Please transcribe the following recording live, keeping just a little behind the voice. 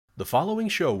The following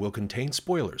show will contain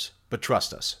spoilers, but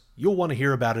trust us, you'll want to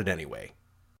hear about it anyway.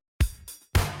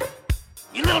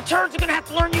 You little turds are gonna have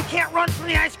to learn you can't run from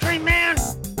the ice cream man!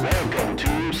 Welcome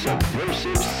to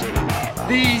Subversive Cinema.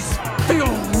 These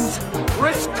films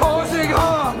risk causing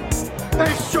harm!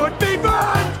 They should be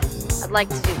banned! I'd like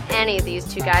to do any of these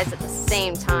two guys at the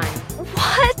same time.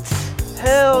 What?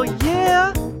 Hell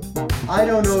yeah! I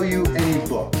don't owe you any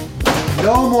book.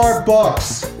 No more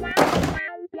books!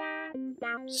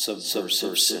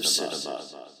 Subversive Cinema.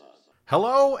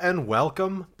 Hello and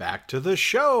welcome back to the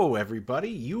show, everybody.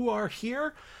 You are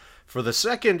here for the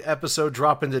second episode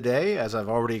dropping today. As I've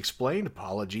already explained,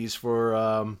 apologies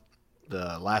for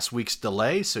the last week's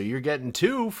delay. So you're getting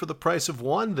two for the price of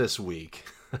one this week.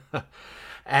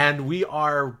 And we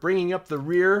are bringing up the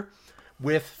rear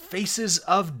with Faces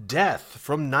of Death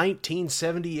from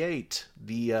 1978.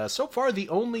 So far, the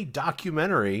only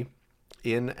documentary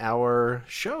in our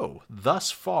show thus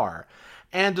far.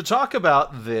 And to talk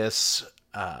about this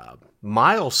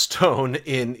milestone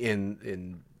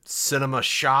in cinema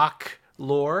shock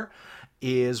lore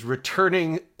is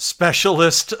returning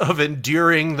specialist of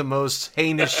enduring the most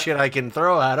heinous shit I can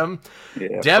throw at him,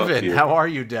 Yeah, Devin. How are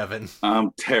you, Devin?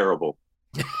 I'm terrible.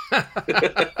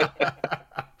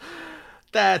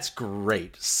 That's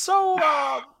great. So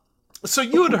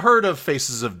you had heard of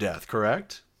Faces of Death,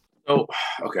 correct? Oh,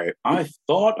 okay. I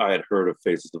thought I had heard of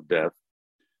Faces of Death,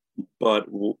 but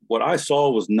what I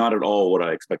saw was not at all what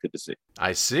I expected to see.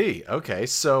 I see. Okay,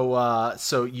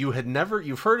 so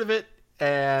you've heard of it,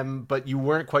 but you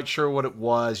weren't quite sure what it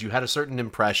was. You had a certain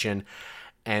impression,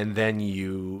 and then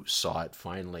you saw it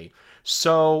finally.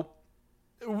 So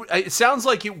it sounds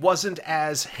like it wasn't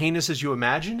as heinous as you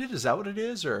imagined it. Is that what it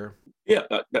is, or? Yeah,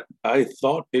 I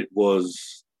thought it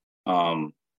was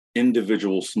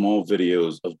individual small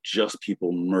videos of just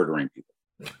people murdering people.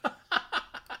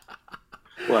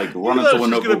 Like running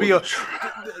someone over.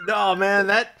 No, man,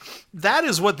 that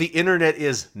is what the internet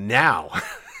is now.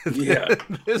 Yeah.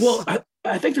 Well,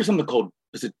 I think there's something called,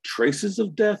 is it Traces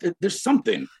of Death? There's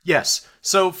something. Yes.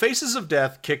 So Faces of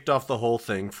Death kicked off the whole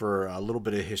thing. For a little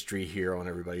bit of history here on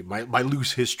everybody. My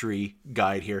loose history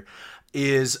guide here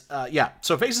is,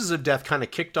 so Faces of Death kind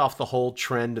of kicked off the whole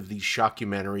trend of these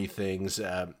shockumentary things,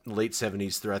 late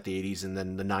 70s throughout the 80s and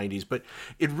then the 90s. But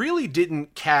it really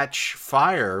didn't catch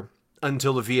fire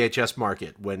until the VHS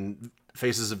market, when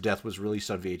Faces of Death was released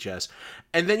on VHS.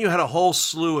 And then you had a whole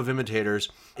slew of imitators,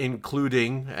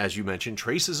 including, as you mentioned,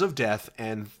 Traces of Death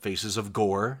and Faces of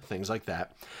Gore, things like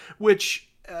that, which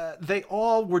they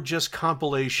all were just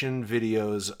compilation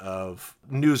videos of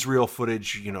newsreel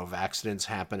footage, of accidents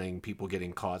happening, people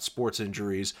getting caught, sports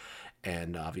injuries,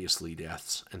 and obviously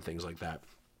deaths and things like that.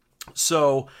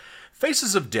 So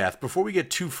Faces of Death, before we get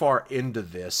too far into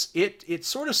this, it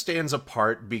sort of stands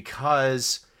apart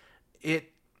because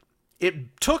it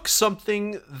took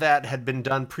something that had been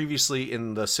done previously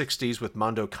in the 60s with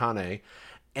Mondo Cane,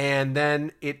 and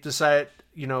then it decided,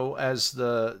 as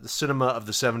the cinema of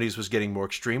the 70s was getting more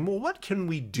extreme, well, what can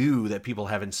we do that people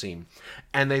haven't seen?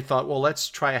 And they thought, well, let's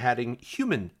try adding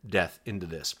human death into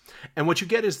this. And what you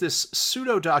get is this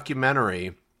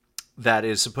pseudo-documentary that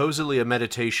is supposedly a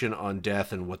meditation on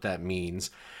death and what that means.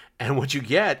 And what you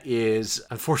get is,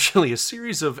 unfortunately, a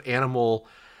series of animal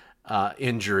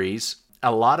injuries,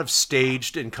 a lot of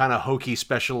staged and kind of hokey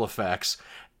special effects,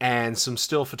 and some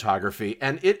still photography.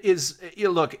 And it is,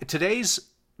 look, today's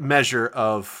measure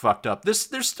of fucked up, there's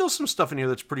still some stuff in here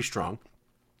that's pretty strong.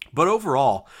 But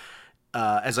overall,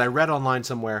 as I read online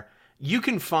somewhere, you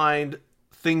can find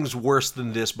things worse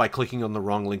than this by clicking on the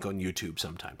wrong link on YouTube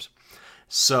sometimes.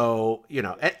 So,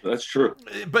 That's true.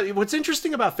 But what's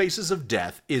interesting about Faces of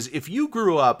Death is if you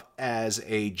grew up as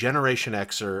a Generation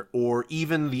Xer or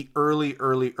even the early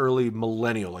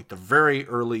millennial, like the very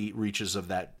early reaches of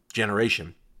that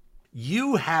generation,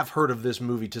 you have heard of this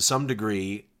movie to some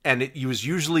degree, and it was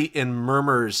usually in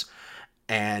murmurs.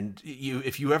 And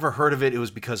if you ever heard of it, it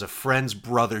was because a friend's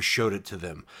brother showed it to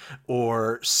them,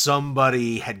 or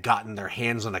somebody had gotten their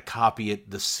hands on a copy at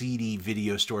the CD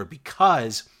video store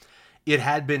because it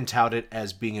had been touted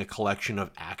as being a collection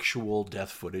of actual death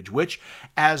footage, which,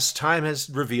 as time has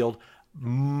revealed,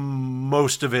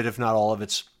 most of it, if not all of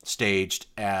it's staged,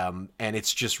 and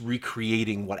it's just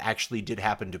recreating what actually did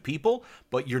happen to people,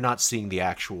 but you're not seeing the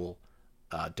actual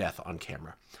death on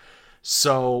camera.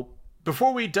 So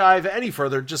before we dive any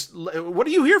further, just what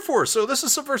are you here for? So this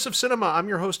is Subversive Cinema. I'm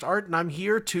your host, Art, and I'm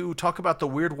here to talk about the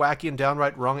weird, wacky, and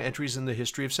downright wrong entries in the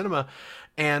history of cinema.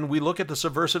 And we look at the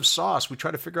subversive sauce. We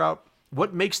try to figure out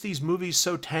What makes these movies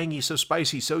so tangy, so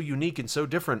spicy, so unique, and so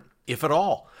different, if at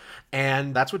all?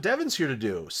 And that's what Devin's here to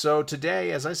do. So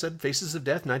today, as I said, Faces of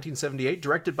Death, 1978,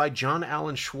 directed by John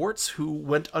Allen Schwartz, who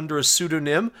went under a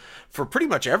pseudonym for pretty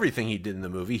much everything he did in the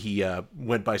movie. He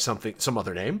went by some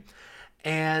other name.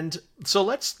 And so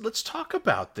let's talk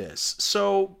about this.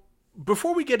 So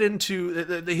before we get into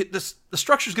the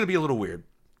structure is going to be a little weird.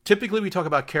 Typically, we talk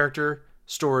about character,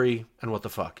 story, and what the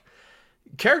fuck.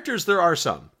 Characters, there are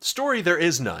some. Story, there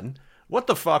is none. What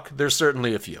the fuck, there's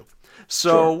certainly a few.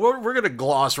 So we're going to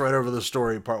gloss right over the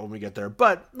story part when we get there.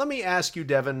 But let me ask you,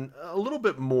 Devin, a little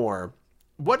bit more.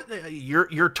 What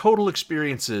your total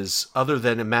experiences, other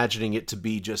than imagining it to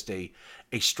be just a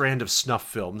strand of snuff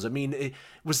films? I mean,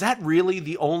 was that really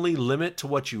the only limit to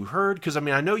what you heard? Because, I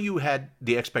mean, I know you had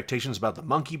the expectations about the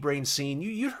monkey brain scene.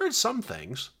 You'd heard some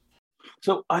things.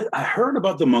 So I heard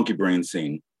about the monkey brain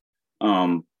scene.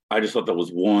 I just thought that was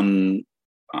one,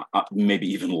 maybe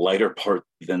even lighter part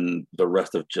than the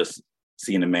rest of just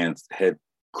seeing a man's head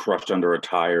crushed under a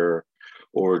tire,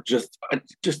 or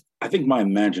I think my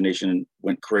imagination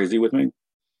went crazy with me.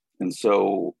 And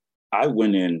so I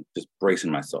went in just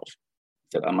bracing myself.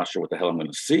 Said, I'm not sure what the hell I'm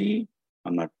going to see.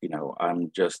 I'm not,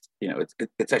 I'm just,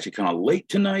 it's actually kind of late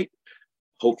tonight.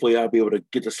 Hopefully I'll be able to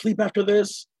get to sleep after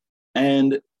this.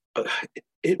 And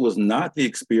it was not the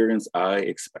experience I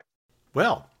expected.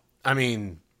 Well, I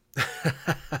mean,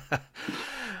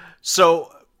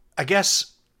 so I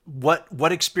guess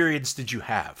what experience did you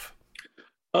have?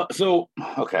 So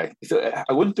I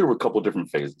went through a couple of different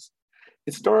phases.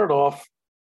 It started off,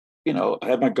 I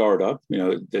had my guard up.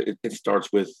 It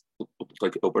starts with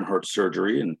like open heart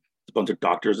surgery and a bunch of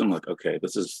doctors. I'm like, okay,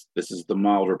 this is the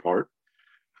milder part.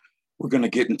 We're gonna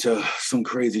get into some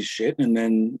crazy shit, and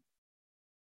then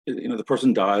the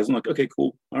person dies. I'm like, okay,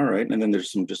 cool, all right. And then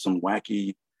there's some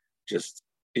wacky, just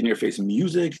in your face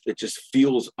music that just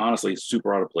feels honestly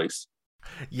super out of place.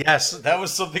 Yes, that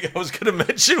was something I was going to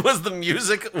mention. Was the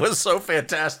music was so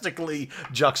fantastically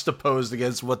juxtaposed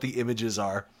against what the images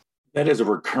are. That is a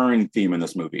recurring theme in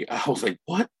this movie. I was like,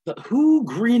 what? Who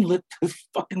greenlit this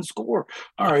fucking score?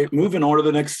 All right, moving on to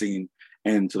the next scene.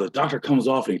 And so the doctor comes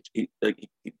off and he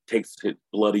takes his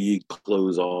bloody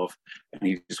clothes off and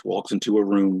he just walks into a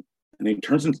room and he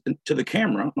turns into the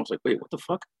camera. And I was like, wait, what the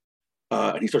fuck?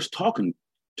 And he starts talking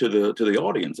to the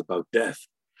audience about death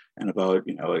and about,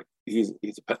 he's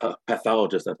a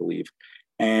pathologist, I believe.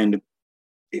 And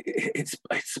it's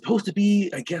supposed to be,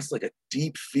 I guess, like a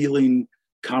deep feeling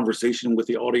conversation with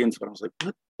the audience. But I was like,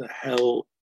 what the hell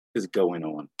is going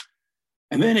on?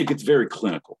 And then it gets very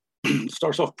clinical.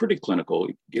 Starts off pretty clinical.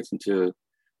 It gets into,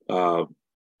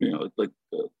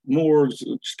 morgues,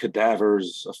 just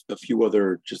cadavers, a few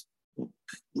other just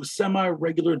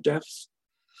semi-regular deaths.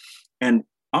 And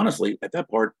honestly, at that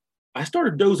part, I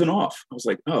started dozing off. I was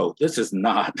like, oh, this is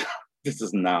not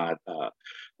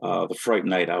the Fright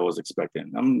Night I was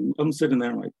expecting. I'm sitting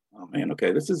there like, oh man,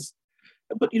 okay, this is.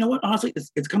 But you know what? Honestly,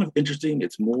 it's kind of interesting.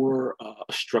 It's more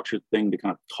a structured thing to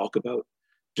kind of talk about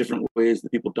different ways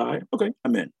that people die. Okay,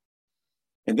 I'm in.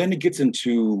 And then it gets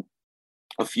into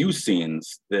a few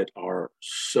scenes that are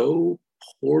so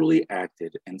poorly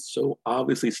acted and so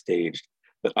obviously staged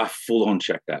that I full on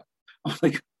checked out. I'm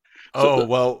like,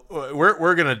 well,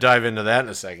 we're gonna dive into that in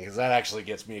a second because that actually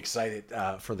gets me excited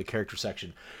for the character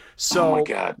section. So, oh my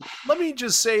God. Let me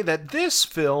just say that this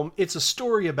film, it's a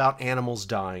story about animals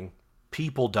dying,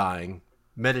 people dying,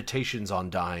 meditations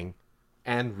on dying,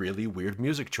 and really weird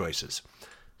music choices.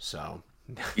 So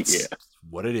that's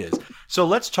what it is. So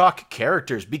let's talk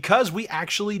characters, because we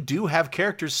actually do have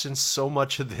characters since so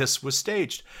much of this was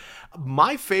staged.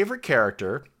 My favorite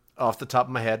character, off the top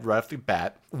of my head, right off the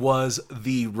bat, was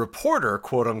the reporter,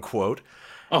 quote unquote.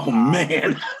 Oh,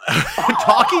 man.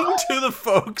 Talking to the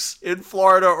folks in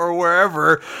Florida or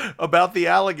wherever about the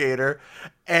alligator.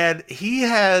 And he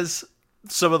has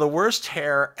some of the worst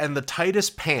hair and the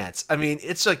tightest pants. I mean,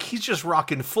 it's like he's just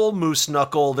rocking full moose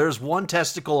knuckle. There's one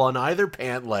testicle on either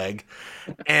pant leg.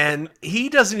 And he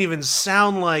doesn't even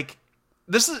sound like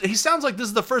he sounds like this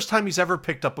is the first time he's ever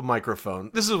picked up a microphone.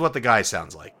 This is what the guy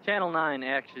sounds like. Channel 9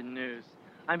 Action News.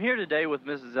 I'm here today with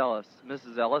Mrs. Ellis.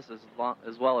 Mrs. Ellis,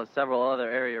 as well as several other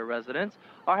area residents,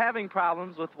 are having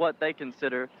problems with what they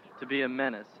consider to be a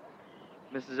menace.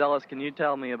 Mrs. Ellis, can you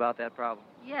tell me about that problem?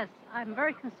 Yes, I'm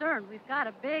very concerned. We've got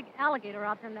a big alligator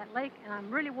out there in that lake, and I'm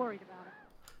really worried about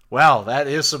it. Wow, that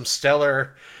is some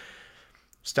stellar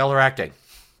acting.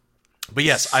 But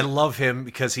yes, I love him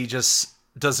because he just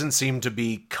doesn't seem to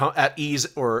be at ease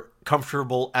or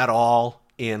comfortable at all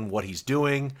in what he's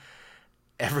doing.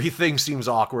 Everything seems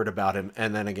awkward about him.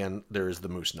 And then again, there is the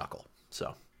moose knuckle.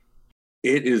 So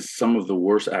It is some of the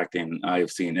worst acting I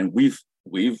have seen, and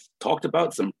we've talked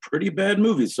about some pretty bad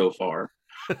movies so far,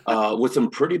 with some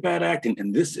pretty bad acting,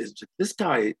 and this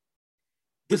guy.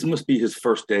 This must be his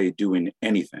first day doing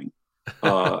anything,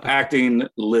 acting,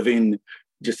 living,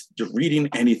 just reading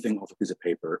anything off a piece of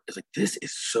paper. It's like, this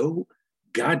is so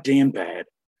goddamn bad.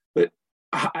 But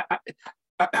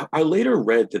I later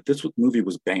read that this movie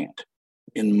was banned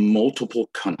in multiple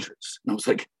countries. And I was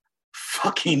like,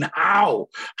 fucking how?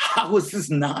 How is this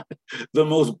not the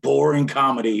most boring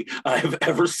comedy I have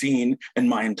ever seen in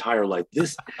my entire life?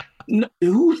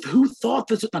 Who thought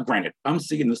this? Now, granted, I'm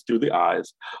seeing this through the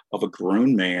eyes of a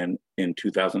grown man in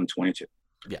 2022.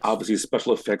 Yes. Obviously,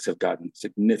 special effects have gotten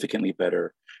significantly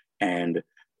better, and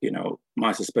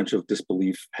my suspension of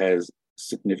disbelief has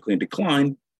significantly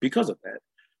declined because of that.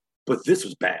 But this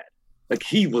was bad. Like,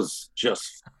 he was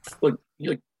just like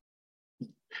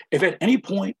if at any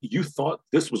point you thought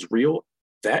this was real,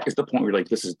 that is the point where you're like,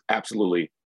 this is absolutely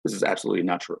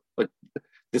not true. Like,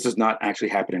 this is not actually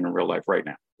happening in real life right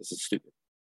now. This is stupid.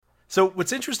 So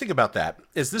what's interesting about that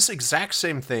is this exact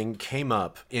same thing came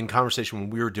up in conversation when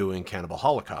we were doing Cannibal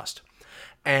Holocaust.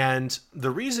 And the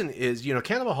reason is,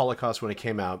 Cannibal Holocaust, when it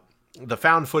came out, the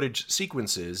found footage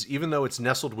sequences, even though it's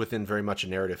nestled within very much a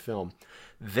narrative film,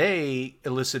 they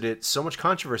elicited so much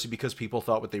controversy because people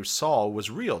thought what they saw was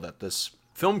real, that this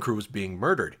film crew was being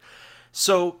murdered.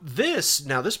 So this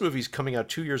movie's coming out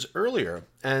 2 years earlier,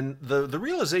 and the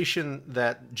realization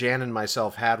that Jan and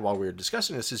myself had while we were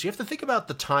discussing this is you have to think about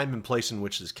the time and place in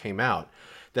which this came out,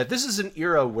 that this is an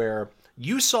era where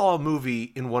you saw a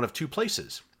movie in one of two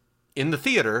places, in the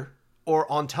theater or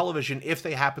on television if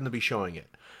they happen to be showing it.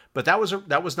 But that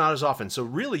was not as often. So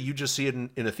really, you just see it in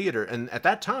a theater. And at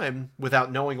that time,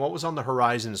 without knowing what was on the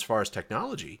horizon as far as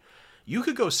technology, you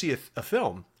could go see a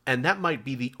film, and that might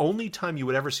be the only time you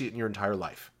would ever see it in your entire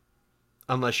life,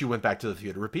 unless you went back to the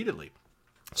theater repeatedly.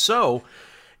 So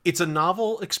it's a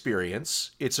novel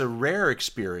experience. It's a rare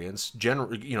experience,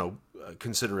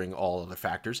 considering all other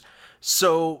factors.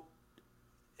 So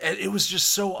it was just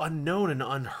so unknown and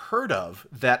unheard of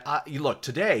that, look,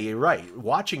 today, you're right,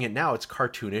 watching it now, it's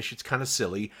cartoonish, it's kind of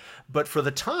silly, but for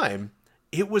the time,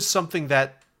 it was something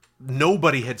that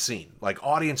nobody had seen. Like,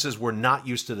 audiences were not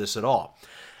used to this at all.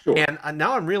 Sure. And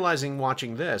now I'm realizing,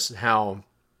 watching this, how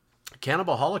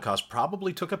Cannibal Holocaust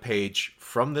probably took a page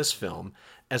from this film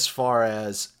as far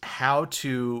as how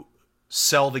to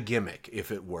sell the gimmick,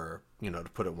 if it were, to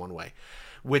put it one way,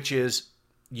 which is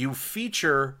you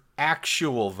feature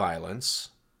actual violence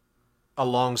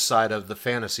alongside of the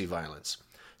fantasy violence.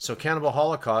 So Cannibal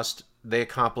Holocaust, they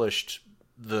accomplished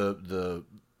the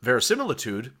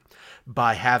verisimilitude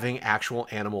by having actual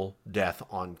animal death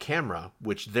on camera,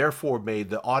 which therefore made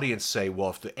the audience say, well,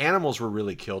 if the animals were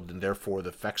really killed, then therefore the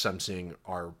effects I'm seeing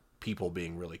are people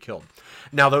being really killed.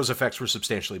 Now, those effects were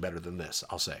substantially better than this,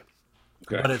 I'll say.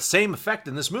 Okay. But it's same effect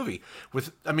in this movie.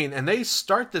 And they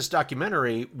start this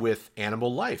documentary with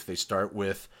animal life. They start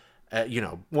with,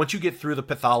 once you get through the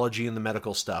pathology and the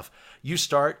medical stuff, you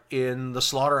start in the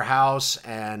slaughterhouse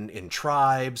and in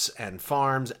tribes and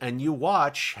farms, and you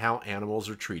watch how animals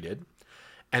are treated.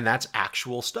 And that's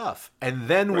actual stuff. And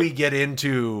then we get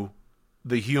into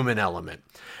the human element.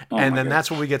 And then that's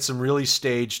when we get some really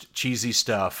staged, cheesy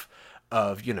stuff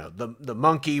of, the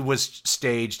monkey was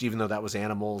staged, even though that was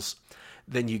animals.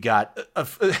 Then you got,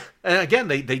 and again,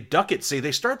 they duck it. See,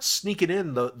 they start sneaking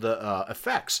in the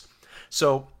effects.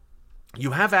 So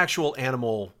you have actual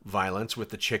animal violence with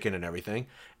the chicken and everything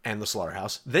and the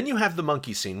slaughterhouse. Then you have the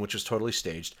monkey scene, which is totally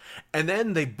staged. And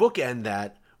then they bookend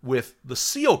that with the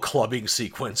seal clubbing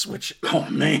sequence, which... Oh,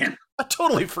 man. I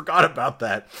totally forgot about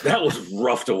that. That was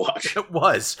rough to watch. It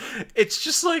was. It's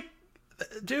just like,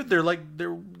 dude,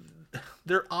 they're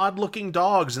odd-looking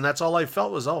dogs, and that's all I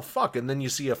felt was, oh, fuck. And then you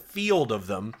see a field of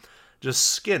them just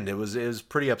skinned. It was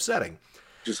pretty upsetting.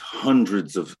 Just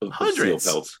hundreds of seal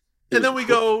pelts. And then we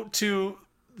go to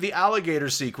the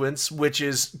alligator sequence, which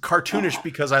is cartoonish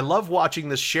because I love watching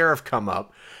the sheriff come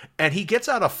up, and he gets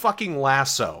out a fucking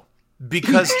lasso.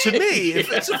 Because to me,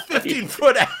 if it's a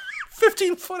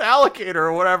 15-foot alligator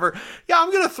or whatever,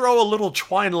 I'm going to throw a little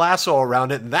twine lasso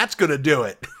around it, and that's going to do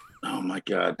it. Oh, my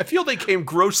God. I feel they came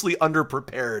grossly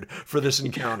underprepared for this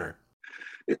encounter.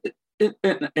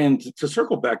 And to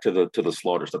circle back to the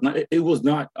slaughter stuff, it was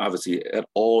not obviously at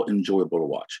all enjoyable to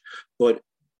watch, but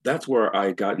that's where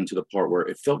I got into the part where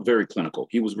it felt very clinical.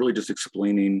 He was really just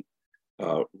explaining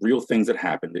real things that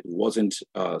happened. It wasn't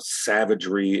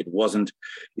savagery. It wasn't,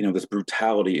 this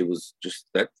brutality. It was just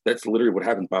that's literally what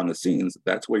happens behind the scenes.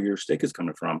 That's where your steak is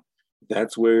coming from.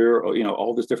 That's where,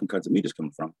 all this different kinds of meat is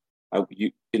coming from.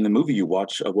 In the movie, you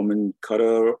watch a woman cut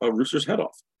a rooster's head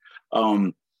off.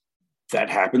 That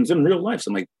happens in real life.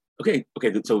 So I'm like, okay,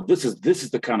 so this is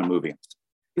the kind of movie.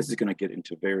 This is going to get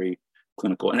into very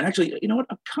clinical. And actually, you know what?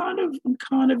 I'm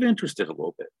kind of interested a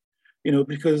little bit,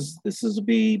 because this is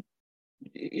be,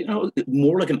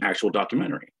 more like an actual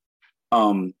documentary.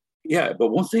 Yeah, but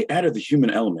once they added the human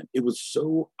element, it was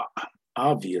so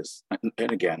obvious.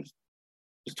 And again,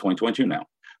 it's 2022 now,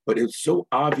 but it's so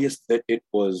obvious that it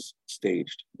was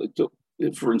staged. Like,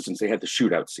 for instance, they had the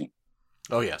shootout scene.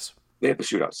 Oh, yes. They had the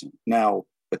shootout scene. Now,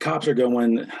 the cops are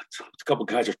going, a couple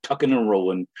guys are tucking and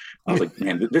rolling. I was like,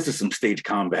 man, this is some stage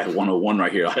combat 101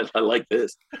 right here. I like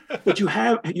this. But you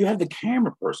have the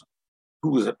camera person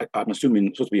who is, I'm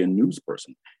assuming, supposed to be a news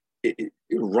person,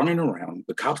 running around.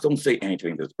 The cops don't say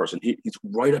anything to this person. He's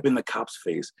right up in the cop's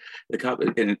face. The cop,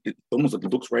 and it almost like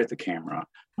looks right at the camera.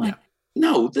 Yeah.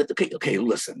 No, okay,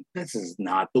 listen, this is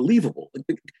not believable.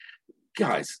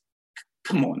 Guys,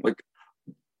 come on. Like,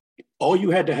 all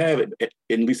you had to have, at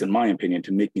least in my opinion,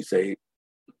 to make me say,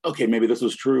 okay, maybe this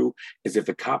was true, is if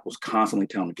the cop was constantly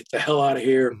telling me, get the hell out of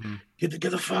here, get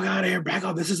the fuck out of here, back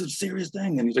up, this is a serious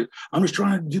thing. And he's like, I'm just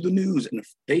trying to do the news. And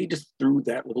if they just threw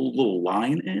that little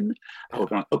line in, I would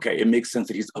go, okay, it makes sense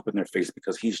that he's up in their face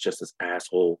because he's just this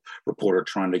asshole reporter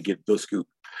trying to get the scoop.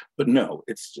 But no,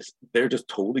 it's just, they're just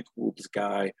totally cool with this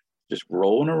guy, just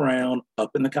rolling around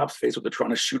up in the cop's face with they're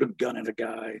trying to shoot a gun at a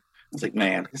guy. It's like,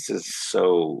 man, this is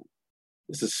so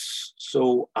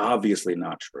obviously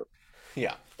not true.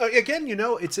 Yeah. Again,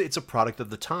 it's a product of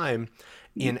the time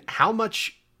in how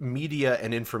much media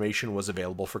and information was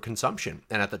available for consumption.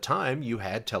 And at the time, you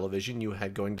had television, you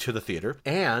had going to the theater,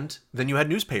 and then you had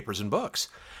newspapers and books.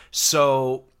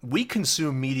 So we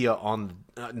consume media on,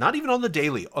 not even on the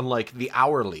daily, on like the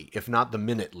hourly, if not the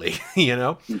minutely,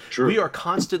 True. We are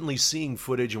constantly seeing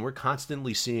footage and we're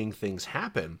constantly seeing things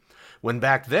happen. When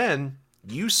back then,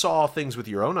 you saw things with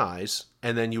your own eyes,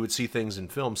 and then you would see things in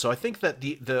film. So I think that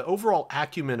the overall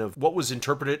acumen of what was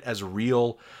interpreted as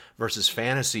real versus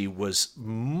fantasy was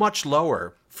much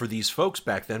lower for these folks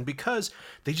back then because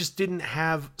they just didn't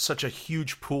have such a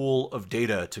huge pool of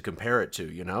data to compare it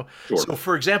to, Sure. So,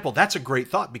 for example, that's a great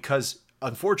thought because,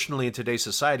 unfortunately, in today's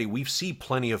society, we see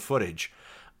plenty of footage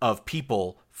of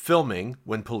people filming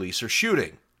when police are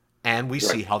shooting, and we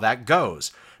see how that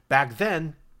goes. Back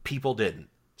then, people didn't.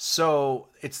 So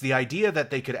it's the idea that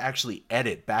they could actually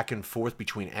edit back and forth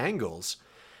between angles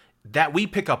that we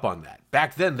pick up on that.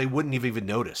 Back then, they wouldn't have even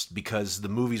noticed because the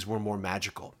movies were more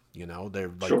magical.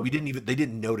 They're like, Sure. they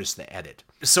didn't notice the edit.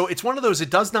 So it's one of those, it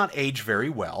does not age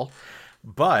very well,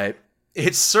 but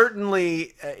it's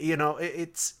certainly,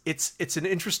 it's an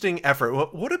interesting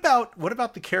effort. What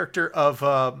about the character of,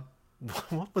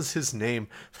 what was his name?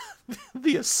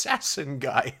 The assassin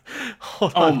guy.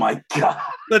 Hold on. Oh my God.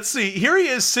 Let's see. Here he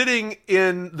is sitting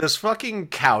in this fucking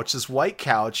couch, this white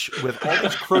couch with all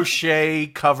these crochet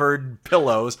covered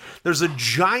pillows. There's a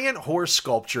giant horse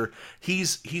sculpture.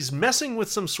 He's messing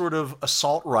with some sort of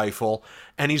assault rifle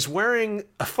and he's wearing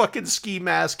a fucking ski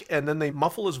mask and then they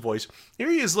muffle his voice. Here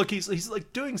he is. Look, he's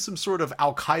like doing some sort of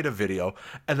Al-Qaeda video.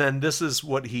 And then this is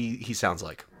what he sounds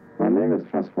like. My name is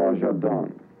Francois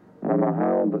Jardin. I'm a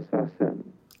hired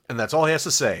assassin. And that's all he has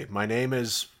to say. My name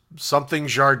is something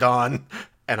Jardin,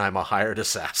 and I'm a hired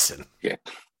assassin. Yeah.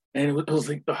 And it was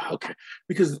like, oh, okay.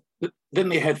 Because then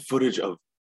they had footage of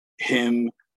him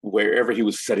wherever he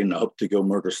was setting up to go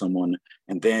murder someone.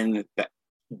 And then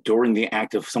during the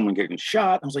act of someone getting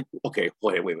shot, I was like, okay,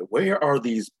 wait.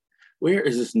 Where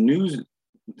is this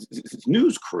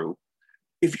news crew?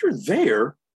 If you're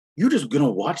there, you're just going to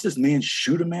watch this man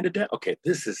shoot a man to death? Okay,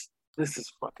 this is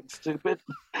fucking stupid.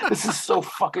 This is so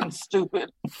fucking stupid.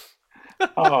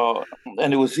 Oh,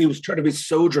 and he was trying to be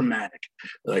so dramatic.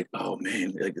 Like, oh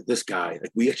man, like this guy,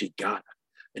 like we actually got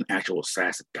an actual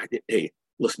assassin guy. Hey,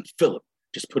 listen, Philip,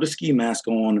 just put a ski mask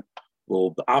on.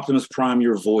 We'll Optimus Prime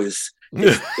your voice.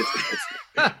 It's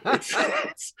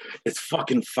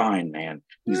fucking fine, man.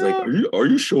 He's like, are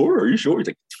you sure? He's like,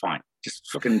 it's fine.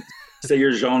 Just fucking say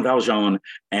you're Jean Valjean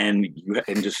and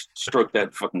just stroke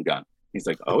that fucking gun. He's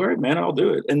like, all right, man, I'll do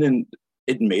it. And then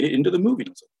it made it into the movie.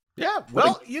 Yeah,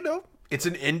 well, it's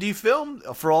an indie film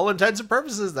for all intents and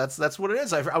purposes. That's what it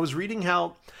is. I was reading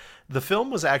how the film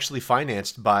was actually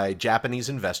financed by Japanese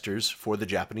investors for the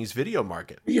Japanese video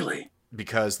market. Really?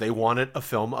 Because they wanted a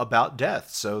film about death.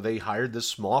 So they hired this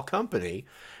small company,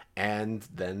 and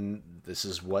then this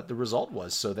is what the result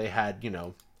was. So they had,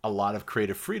 a lot of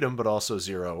creative freedom, but also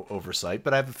zero oversight.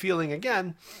 But I have a feeling,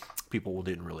 again, people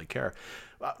didn't really care.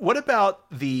 What about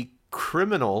the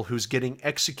criminal who's getting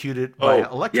executed by an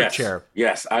electric chair?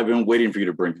 Yes, I've been waiting for you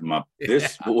to bring him up.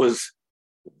 This was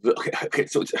okay.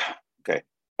 So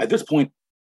at this point,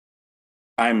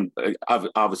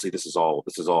 obviously this is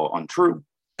all untrue.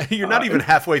 You're not even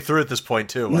halfway through at this point,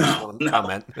 too. I just want to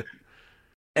comment.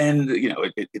 And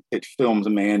it films a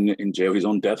man in jail. He's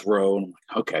on death row. And I'm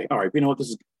like, okay, all right. You know what?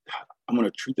 I'm going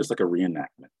to treat this like a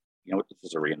reenactment. You know what?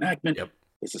 This is a reenactment. Yep.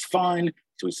 This is fine.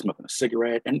 So he's smoking a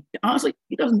cigarette, and honestly,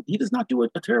 he does not do a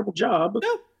terrible job.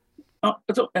 No.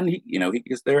 And he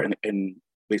gets there, and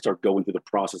they start going through the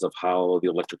process of how the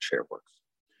electric chair works.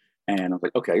 And I was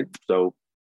like, okay, so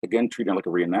again, treating it like a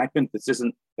reenactment. This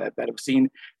isn't that bad of a scene.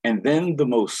 And then the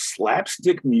most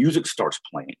slapstick music starts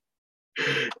playing.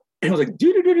 And I was like, I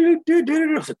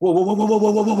was like, whoa,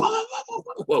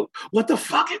 what the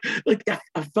fuck? Like,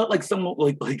 I felt like someone,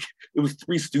 like it was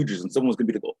Three Stooges, and someone was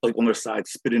gonna be like on their side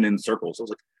spinning in circles. I was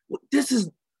like, well, this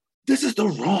is the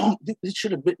wrong. This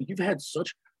should have been. You've had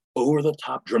such over the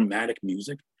top dramatic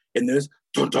music, and there's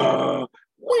wow,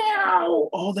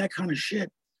 all that kind of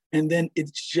shit, and then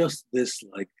it's just this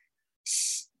like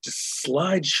just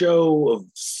slideshow of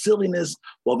silliness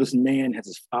while this man has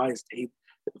his eyes taped.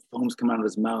 The foams come out of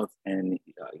his mouth, and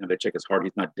they check his heart.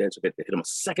 He's not dead, so they hit him a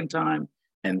second time,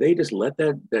 and they just let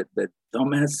that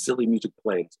dumbass silly music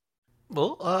play.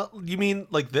 Well, you mean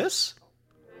like this?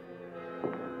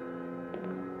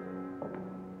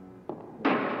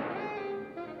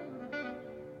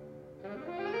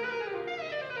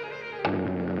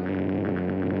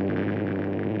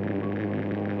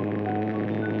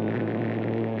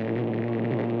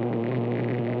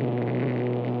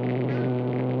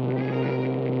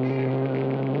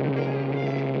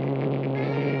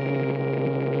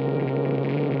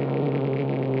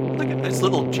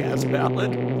 Little jazz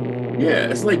ballad. Yeah,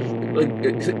 it's like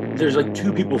there's like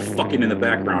two people fucking in the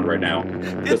background right now.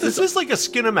 This is like a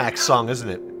Skinamax song, isn't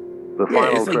it? The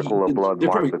final trickle of blood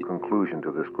marked the conclusion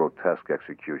to this grotesque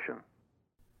execution.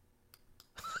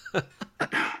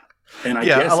 And I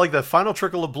guess, I like the final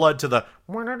trickle of blood to the.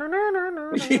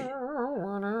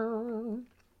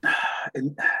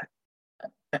 And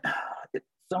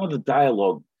some of the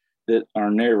dialogue that our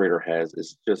narrator has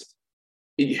is just.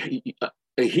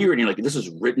 I hear it and you're like, this is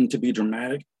written to be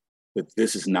dramatic, but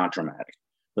this is not dramatic.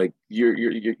 Like your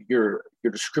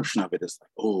description of it is like,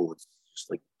 oh, it's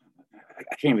just like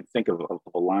I can't even think of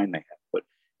a line they have, but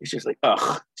it's just like,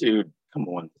 ugh, dude, come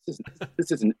on,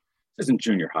 this isn't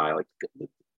junior high. Like,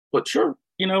 but sure,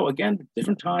 again,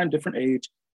 different time, different age,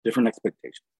 different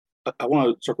expectations. I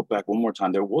want to circle back one more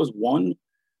time. There was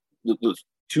those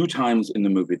two times in the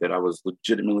movie that I was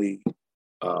legitimately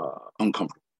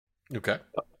uncomfortable. Okay.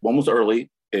 One was early,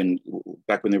 and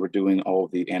back when they were doing all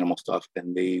of the animal stuff,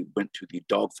 and they went to the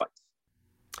dog fights.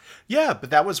 Yeah, but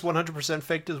that was 100%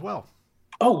 faked as well.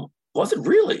 Oh, was it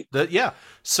really? Yeah.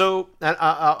 So,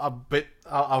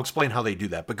 I'll explain how they do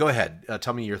that. But go ahead.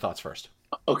 Tell me your thoughts first.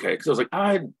 Okay, because I was like,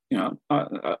 I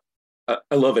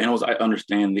love animals. I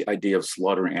understand the idea of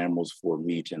slaughtering animals for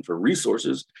meat and for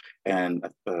resources, and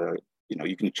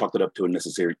you can chalk that up to a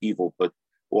necessary evil. But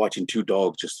watching two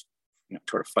dogs just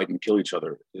try to fight and kill each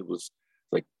other, it was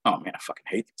like, oh man, I fucking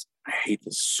hate this. I hate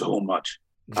this so much.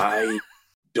 I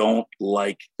don't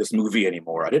like this movie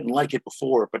anymore. I didn't like it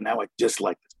before, but now I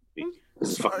dislike this movie. This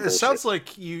is fucking bullshit. Sounds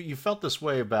like you felt this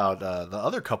way about the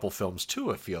other couple films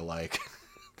too, I feel like.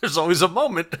 There's always a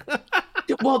moment.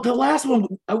 Well, the last one,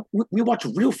 we watched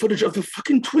real footage of the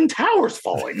fucking Twin Towers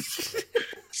falling.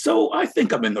 So I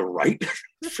think I'm in the right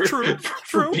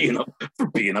for being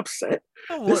upset.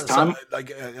 Oh, this time,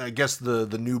 I guess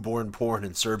the newborn porn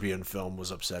in Serbian film was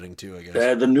upsetting too. I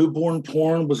guess the newborn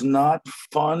porn was not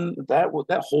fun.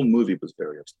 That whole movie was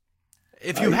very upsetting.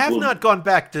 If you have not gone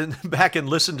back and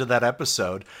listened to that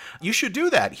episode, you should do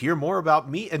that. Hear more about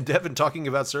me and Devin talking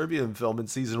about Serbian film in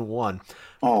season 1.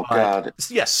 Oh, God.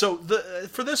 Yes, so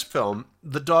for this film,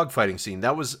 the dogfighting scene,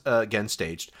 that was, again,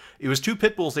 staged. It was two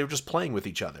pit bulls. They were just playing with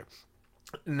each other.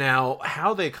 Now,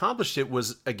 how they accomplished it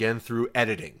was, again, through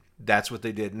editing. That's what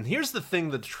they did. And here's the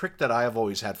thing, the trick that I have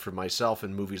always had for myself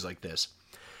in movies like this,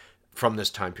 from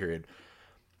this time period.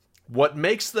 What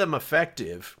makes them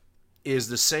effective is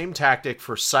the same tactic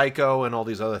for Psycho and all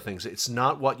these other things. It's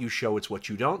not what you show, it's what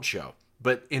you don't show.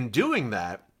 But in doing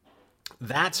that,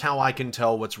 that's how I can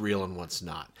tell what's real and what's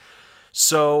not.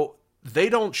 So they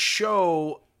don't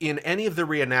show in any of the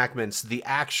reenactments the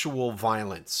actual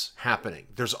violence happening.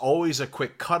 There's always a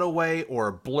quick cutaway or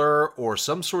a blur or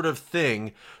some sort of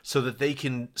thing so that they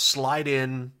can slide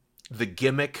in the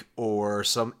gimmick or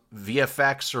some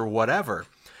VFX or whatever.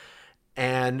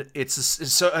 And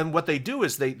and what they do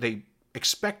is they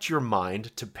expect your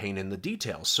mind to paint in the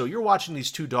details. So you're watching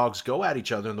these two dogs go at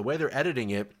each other, and the way they're editing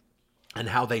it and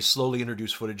how they slowly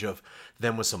introduce footage of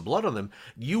them with some blood on them,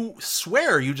 you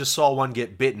swear you just saw one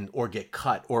get bitten or get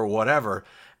cut or whatever.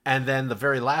 And then the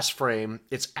very last frame,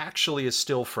 it's actually a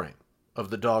still frame of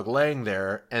the dog laying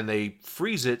there, and they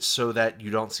freeze it so that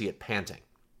you don't see it panting.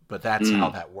 But that's how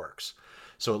that works.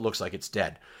 So it looks like it's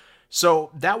dead.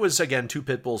 So that was, again, two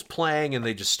pit bulls playing, and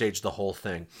they just staged the whole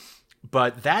thing.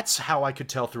 But that's how I could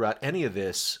tell throughout any of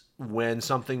this when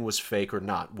something was fake or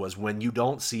not, was when you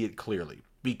don't see it clearly.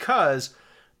 Because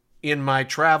in my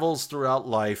travels throughout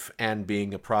life and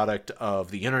being a product of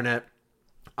the internet,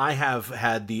 I have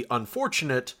had the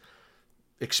unfortunate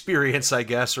experience, I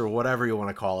guess, or whatever you want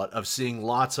to call it, of seeing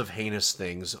lots of heinous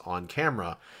things on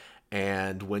camera.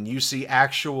 And when you see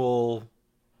actual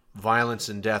violence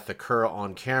and death occur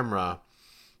on camera,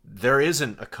 there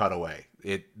isn't a cutaway.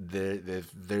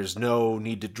 There's no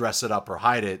need to dress it up or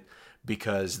hide it,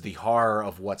 because the horror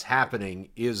of what's happening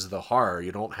is the horror.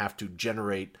 You don't have to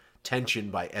generate tension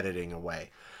by editing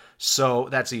away. So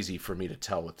that's easy for me to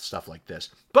tell with stuff like this.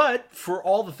 But for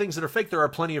all the things that are fake, there are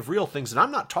plenty of real things. And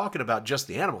I'm not talking about just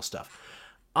the animal stuff.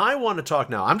 I want to talk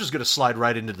now. I'm just going to slide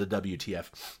right into the WTF.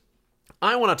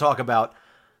 I want to talk about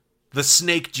the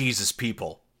Snake Jesus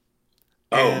people.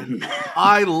 And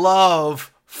I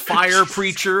love Fire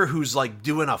Preacher, who's like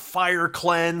doing a fire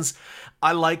cleanse.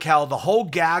 I like how the whole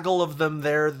gaggle of them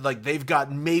there, like they've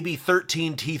got maybe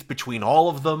 13 teeth between all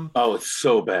of them. Oh, it's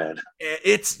so bad.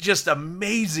 It's just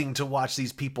amazing to watch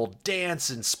these people dance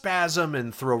and spasm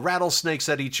and throw rattlesnakes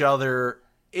at each other.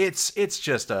 It's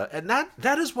just and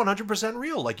that is 100%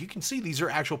 real. Like, you can see these are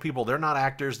actual people. They're not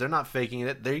actors. They're not faking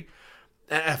it.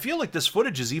 I feel like this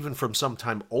footage is even from some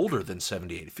time older than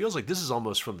 78. It feels like this is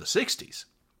almost from the 60s.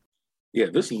 Yeah,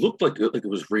 this looked like it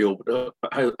was real. But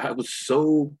I was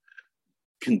so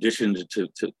conditioned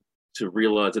to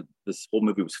realize that this whole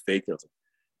movie was fake. I was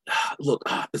like, look,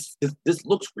 this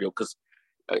looks real, because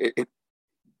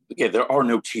there are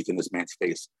no teeth in this man's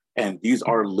face, and these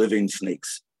are living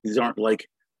snakes. These aren't like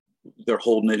they're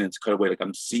holding it and it's cut away. Like,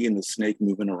 I'm seeing the snake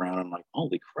moving around. I'm like,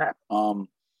 holy crap.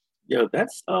 Yeah,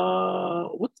 that's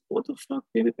what the fuck,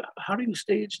 baby? How do you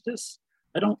stage this?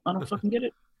 I don't fucking get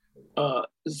it.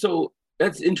 So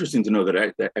that's interesting to know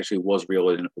that that actually was real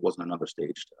and it wasn't another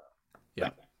staged. Yeah.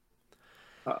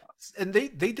 And they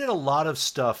did a lot of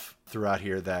stuff throughout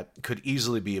here that could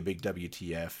easily be a big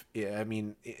WTF. I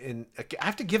mean, and I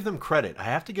have to give them credit. I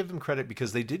have to give them credit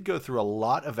because they did go through a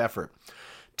lot of effort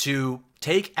to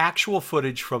take actual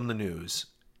footage from the news,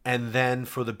 and then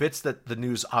for the bits that the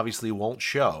news obviously won't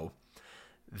show,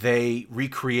 they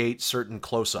recreate certain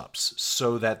close-ups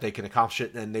so that they can accomplish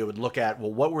it. And they would look at,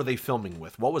 well, what were they filming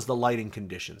with? What was the lighting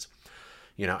conditions?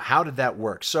 You know, how did that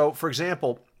work? So, for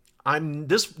example,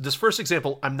 this first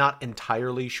example, I'm not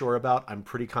entirely sure about. I'm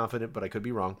pretty confident, but I could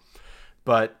be wrong.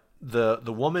 But the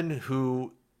woman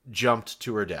who jumped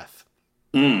to her death.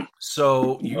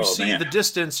 So you see the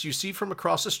distance, you see from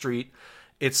across the street,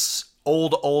 it's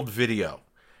old video.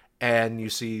 And you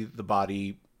see the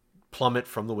body plummet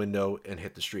from the window and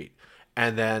hit the street.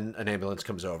 And then an ambulance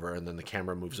comes over, and then the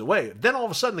camera moves away. Then all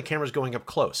of a sudden the camera's going up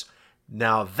close.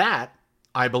 Now that,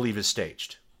 I believe, is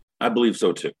staged. I believe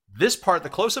so too. This part, the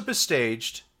close-up is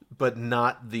staged, but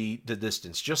not the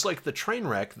distance. Just like the train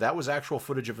wreck, that was actual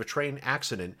footage of a train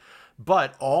accident,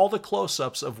 but all the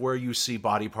close-ups of where you see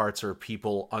body parts or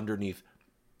people underneath,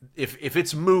 if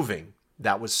it's moving,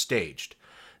 that was staged.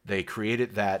 They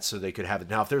created that so they could have it.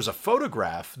 Now, if there's a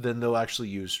photograph, then they'll actually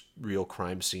use real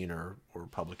crime scene or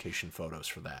publication photos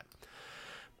for that.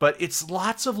 But it's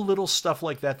lots of little stuff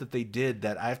like that they did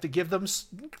that I have to give them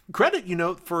credit,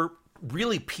 for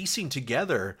really piecing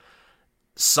together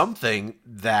something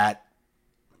that,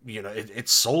 it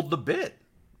sold the bid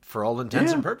for all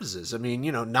intents and purposes. I mean,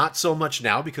 not so much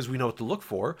now because we know what to look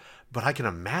for, but I can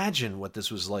imagine what this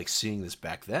was like seeing this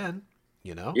back then,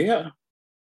 Yeah.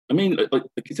 I mean, like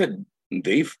you said,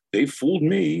 they fooled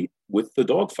me with the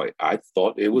dogfight. I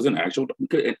thought it was an actual,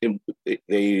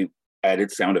 they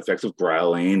added sound effects of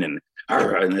growling and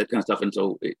that kind of stuff. And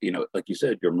so, like you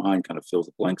said, your mind kind of fills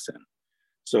the blanks in.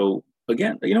 So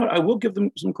again, I will give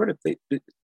them some credit. They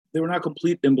were not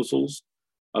complete imbeciles.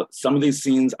 Some of these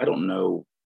scenes, I don't know.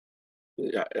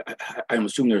 I'm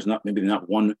assuming there's maybe not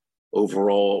one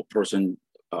overall person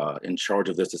in charge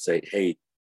of this to say, hey,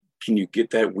 can you get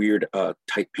that weird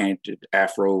tight-panted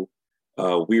afro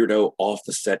weirdo off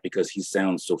the set because he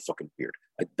sounds so fucking weird.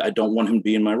 I don't want him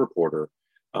being my reporter.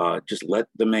 Just let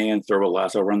the man throw a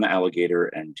lasso around the alligator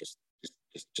and just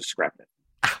scrap it.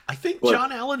 I think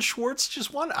John Allen Schwartz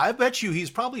just won. I bet you he's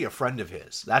probably a friend of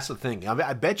his. That's the thing.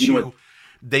 I bet you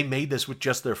they made this with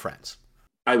just their friends.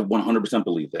 I 100%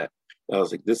 believe that. I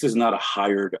was like, this is not a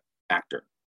hired actor.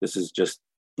 This is just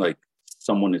like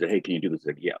someone who said, hey, can you do this?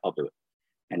 Like, yeah, I'll do it.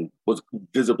 And was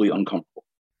visibly uncomfortable.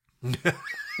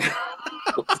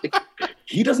 Like,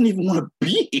 he doesn't even want to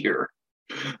be here.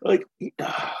 Like,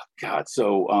 God.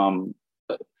 So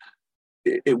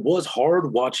it was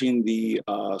hard watching the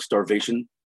starvation.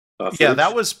 Yeah,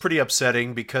 that was pretty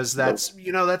upsetting because that's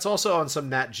that's also on some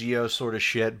Nat Geo sort of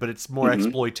shit, but it's more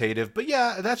exploitative. But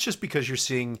yeah, that's just because you're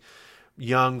seeing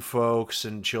young folks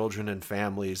and children and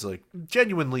families like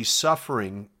genuinely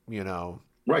suffering,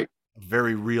 right,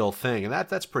 very real thing, and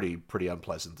that's pretty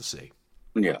unpleasant to see.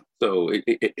 Yeah, so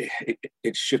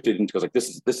it shifted into like this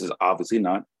is obviously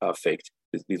not faked.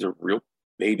 These are real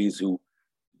babies who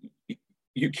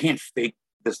you can't fake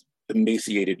this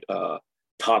emaciated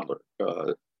toddler.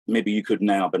 Maybe you could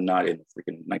now, but not in the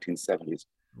freaking 1970s.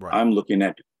 Right. I'm looking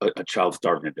at a child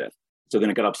starving to death. So then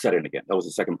I got upset again. That was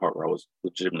the second part where I was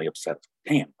legitimately upset.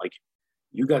 Damn, like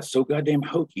you got so goddamn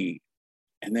hokey,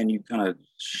 and then you kind of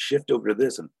shift over to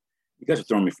this, and you guys are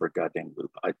throwing me for a goddamn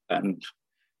loop. I'm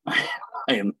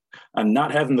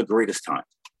not having the greatest time.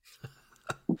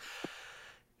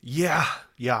 Yeah.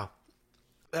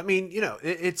 I mean,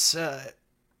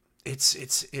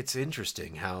 it's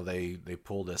interesting how they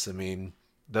pull this. I mean,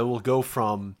 they will go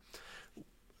from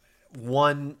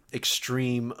one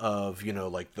extreme of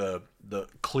like the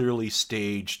clearly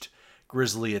staged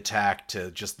grisly attack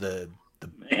to just I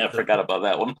forgot about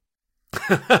that one.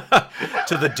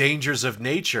 To the dangers of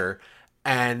nature,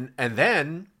 and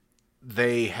then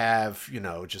they have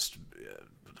just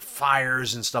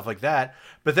fires and stuff like that.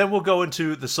 But then we'll go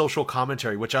into the social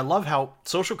commentary, which I love how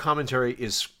social commentary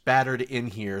is spattered in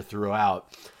here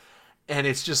throughout. And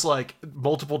it's just like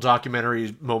multiple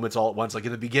documentary moments all at once. Like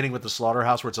in the beginning with the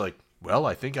slaughterhouse where it's like, well,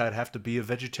 I think I'd have to be a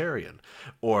vegetarian.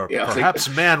 Or perhaps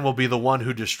man will be the one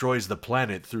who destroys the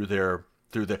planet through their...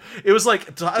 It was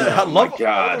like, I love all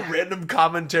the random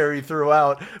commentary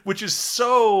throughout, which is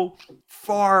so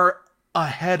far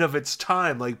ahead of its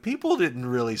time. Like, people didn't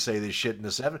really say this shit in the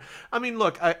 70s. I mean,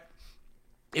 look,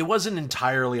 it wasn't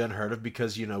entirely unheard of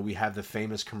because, we have the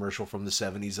famous commercial from the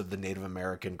 70s of the Native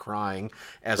American crying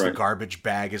as the garbage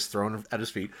bag is thrown at his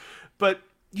feet. But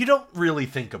you don't really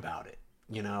think about it,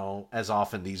 as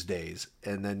often these days.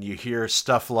 And then you hear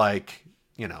stuff like,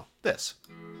 this.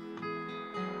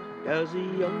 Does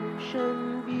the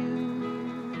ocean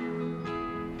view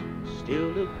still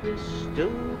look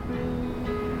crystal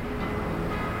blue?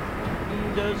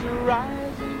 Does the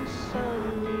rising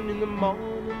sun in the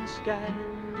morning sky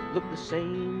look the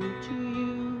same to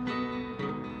you?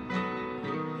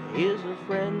 Here's a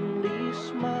friendly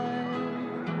smile,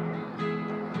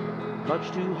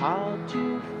 much too hard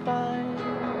to find.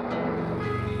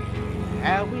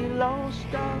 Have we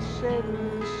lost our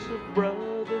sense of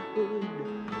brotherhood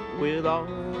with all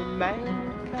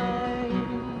mankind?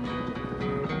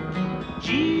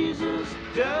 Jesus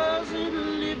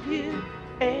doesn't live here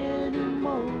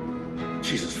anymore.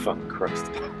 Jesus fucking Christ.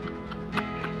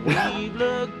 We've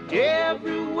looked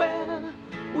everywhere,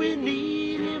 we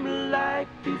need him like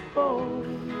before.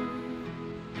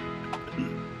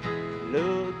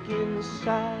 Look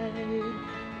inside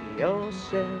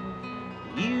yourself,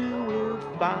 you will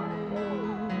find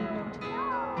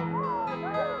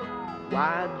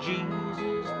why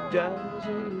Jesus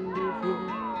doesn't live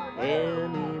here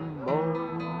anymore.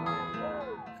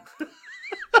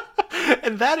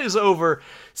 And that is over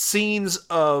scenes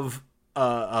of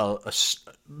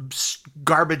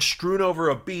garbage strewn over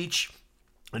a beach,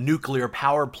 a nuclear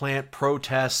power plant,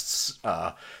 protests,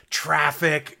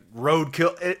 traffic,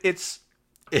 roadkill. It's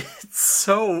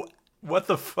so, what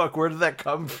the fuck? Where did that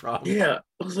come from? Yeah,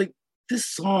 I was like, this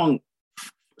song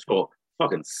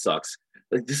fucking sucks.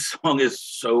 Like, this song is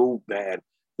so bad.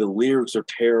 The lyrics are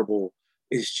terrible.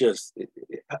 It's just,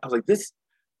 I was like, this,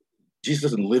 Jesus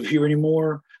doesn't live here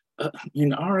anymore.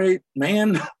 All right,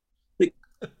 man. Like,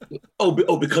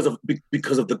 because of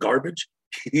the garbage.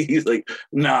 He's like,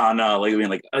 no. Like, I mean,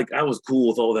 like I was cool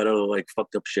with all that other like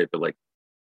fucked up shit, but like,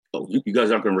 you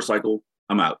guys aren't gonna recycle?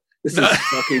 I'm out. This is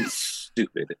fucking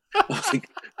stupid. I was like,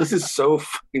 this is so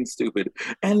fucking stupid.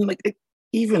 And like,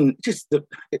 even just I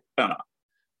don't know.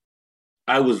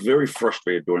 I was very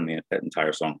frustrated during that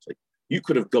entire song. It's like, you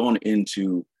could have gone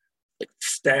into like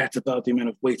stats about the amount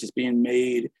of waste that's being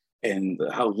made and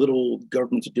how little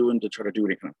governments are doing to try to do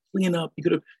any kind of cleanup. You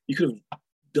could have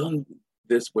done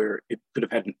this where it could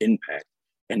have had an impact,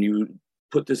 and you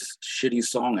put this shitty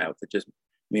song out that just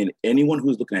made anyone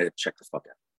who's looking at it check the fuck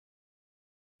out.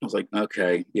 I was like,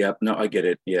 okay, yeah, no, I get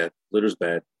it. Yeah, litter's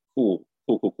bad. Cool.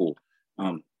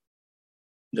 Oh,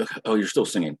 you're still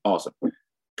singing. Awesome.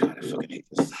 God, I fucking hate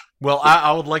this. Well,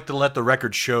 I would like to let the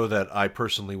record show that I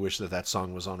personally wish that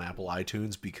song was on Apple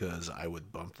iTunes because I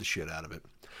would bump the shit out of it.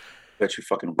 Bet you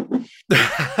fucking will.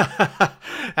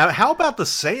 How about the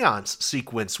seance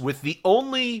sequence with the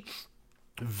only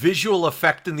visual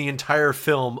effect in the entire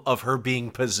film of her being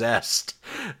possessed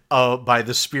by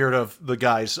the spirit of the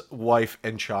guy's wife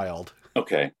and child?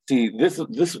 Okay. See,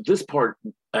 this part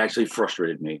actually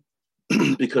frustrated me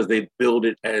because they build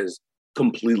it as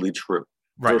completely true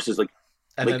versus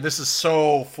then this is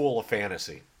so full of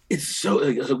fantasy. It's so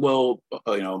well,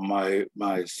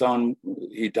 my son,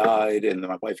 he died, and then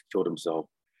my wife killed himself,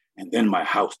 and then my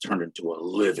house turned into a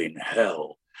living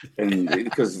hell, and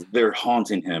because they're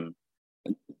haunting him,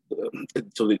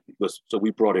 so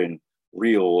we brought in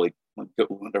real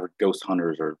whatever ghost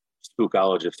hunters or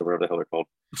spookologists or whatever the hell they're called.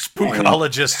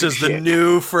 Spookologist is the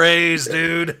new phrase,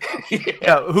 dude.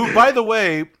 Yeah. Who, by the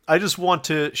way, I just want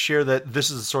to share that this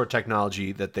is the sort of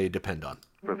technology that they depend on.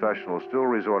 Professionals still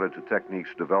resorted to techniques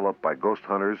developed by ghost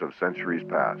hunters of centuries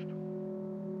past.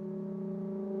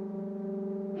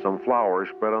 Some flowers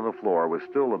spread on the floor was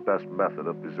still the best method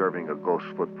of preserving a ghost's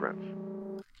footprints.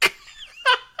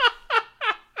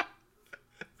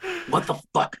 What the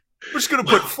fuck? We're just going to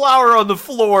put flour on the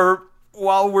floor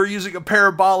while we're using a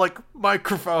parabolic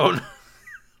microphone.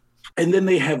 And then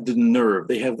they have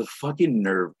the fucking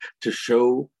nerve to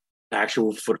show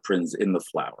actual footprints in the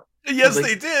flower. Yes,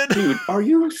 they did. Dude, are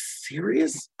you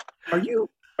serious? Are you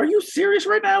serious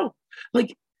right now?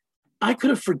 Like, I could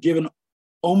have forgiven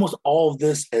almost all of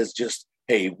this as just,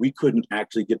 hey, we couldn't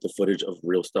actually get the footage of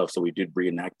real stuff, so we did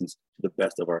reenactments to the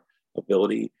best of our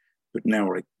ability. But now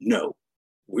we're like, no,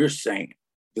 we're saying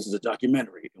this is a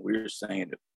documentary, and we're saying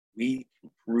that we can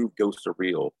prove ghosts are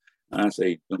real. And I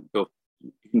say, you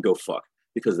can go fuck,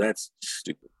 because that's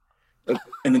stupid.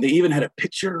 And then they even had a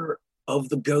picture of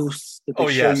the ghosts that they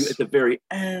show you at the very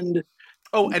end.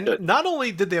 Oh, and not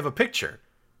only did they have a picture,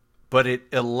 but it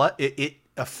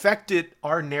affected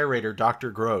our narrator,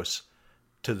 Dr. Gross,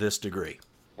 to this degree.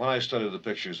 When I studied the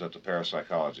pictures that the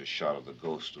parapsychologist shot of the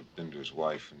ghost of Binder's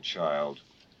wife and child,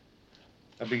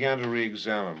 I began to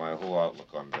re-examine my whole outlook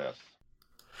on death.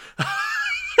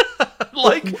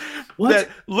 That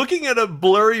looking at a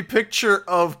blurry picture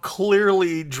of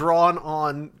clearly drawn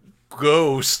on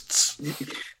ghosts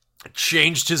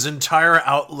changed his entire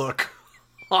outlook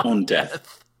on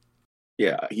death.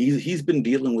 Yeah, he's been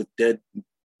dealing with dead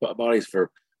bodies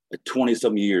for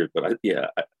 20-some years, but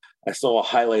I saw a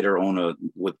highlighter on a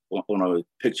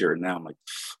picture, and now I'm like,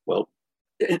 well,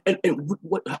 and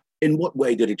in what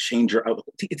way did it change your outlook?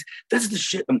 That's the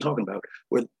shit I'm talking about.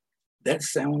 Where that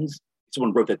sounds,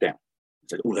 someone wrote that down.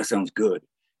 It's like, oh, that sounds good,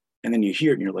 and then you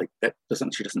hear it, and you're like,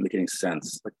 she doesn't make any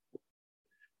sense. Like,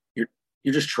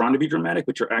 you're just trying to be dramatic,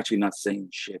 but you're actually not saying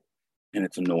shit, and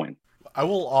it's annoying. I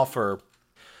will offer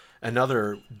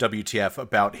another WTF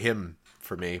about him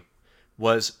for me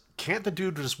was, can't the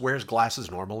dude just wear his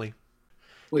glasses normally?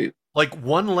 Wait. Like,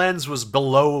 one lens was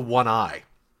below one eye.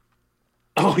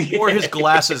 Oh, yeah. Or his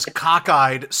glasses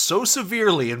cockeyed so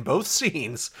severely in both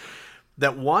scenes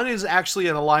that one is actually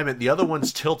in alignment, the other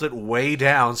one's tilted way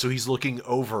down, so he's looking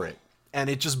over it. And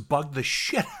it just bugged the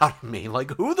shit out of me.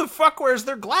 Like, who the fuck wears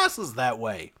their glasses that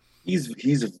way? He's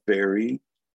a very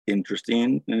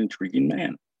interesting and intriguing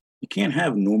man. You can't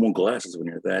have normal glasses when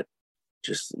you're that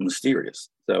just mysterious.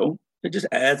 So it just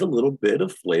adds a little bit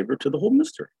of flavor to the whole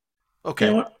mystery. Okay.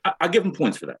 You know what? I give him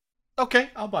points for that.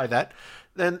 Okay, I'll buy that.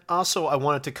 Then also I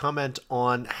wanted to comment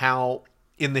on how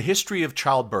in the history of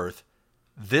childbirth,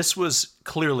 this was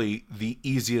clearly the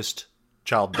easiest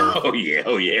childbirth Oh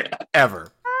yeah.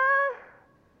 ever.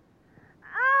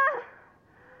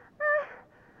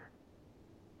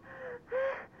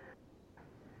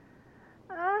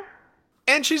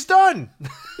 And she's done.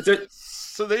 That's it.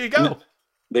 So there you go.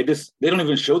 They don't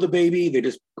even show the baby. They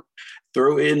just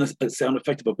throw in a sound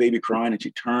effect of a baby crying, and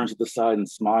she turns to the side and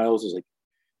smiles. It's like,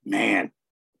 man,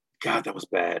 God, that was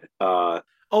bad. But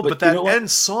that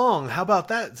end song, how about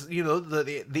that? You know,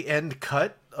 the end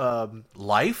cut,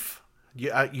 Life.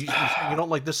 You don't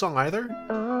like this song either?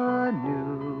 A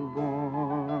newborn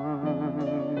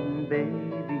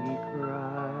baby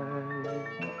cry.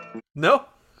 No.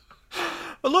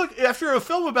 But look, after a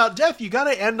film about death, you got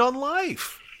to end on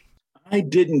life. I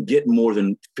didn't get more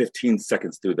than 15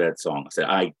 seconds through that song.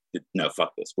 I said, no,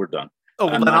 fuck this. We're done. Oh,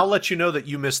 well, then I'll let you know that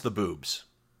you missed the boobs.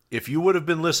 If you would have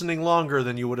been listening longer,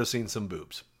 then you would have seen some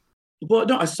boobs. Well,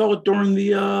 no, I saw it during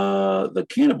the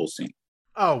cannibal scene.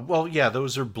 Oh, well, yeah,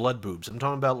 those are blood boobs. I'm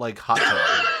talking about like hot tub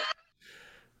boobs.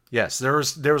 Yes, there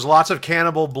was lots of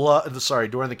cannibal blood. Sorry,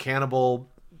 during the cannibal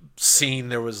scene,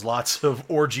 there was lots of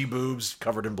orgy boobs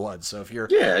covered in blood. So if you're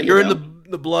in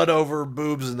the blood over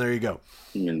boobs, and there you go.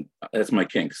 I mean, that's my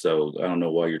kink. So I don't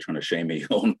know why you're trying to shame me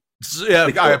on Yeah,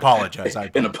 I apologize.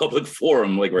 In a public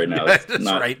forum like right now. That's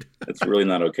right. It's really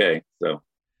not okay. So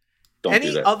don't do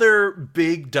Any that. other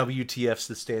big WTFs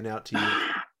that stand out to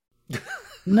you?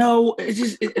 No, it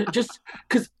just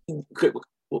because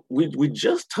we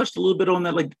just touched a little bit on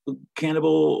that, like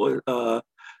cannibal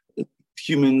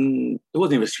human. It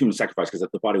wasn't even a human sacrifice because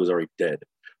the body was already dead,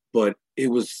 but it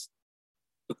was.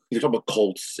 You're talking about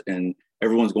cults and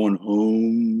everyone's going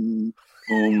home,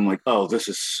 like, oh, this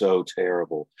is so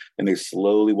terrible, and they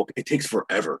slowly walk. It takes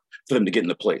forever for them to get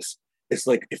into place. It's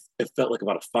like it felt like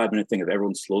about a 5-minute thing of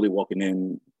everyone slowly walking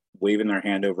in, waving their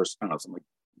hand over, I don't know, some like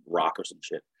rock or some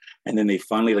shit, and then they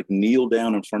finally like kneel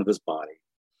down in front of this body,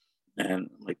 and I'm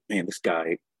like, man, this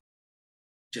guy,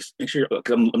 just make sure.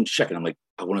 Cause I'm checking. I'm like,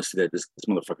 I want to see that this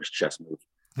motherfucker's chest move.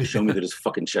 Show me that his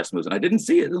fucking chest moves, and I didn't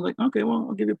see it. I'm like, okay, well,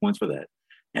 I'll give you points for that.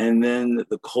 And then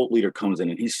the cult leader comes in,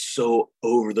 and he's so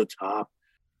over the top.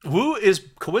 Who is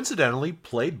coincidentally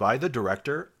played by the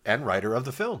director and writer of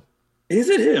the film. Is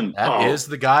it him? That is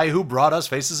the guy who brought us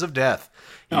Faces of Death.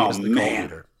 He is the cult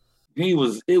leader.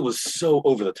 It was so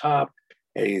over the top.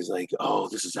 And he's like, oh,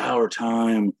 this is our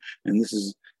time. And this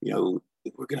is,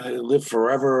 we're going to live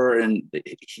forever. And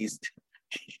he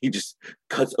just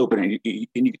cuts open.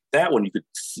 And that one you could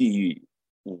see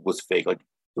was fake. Like,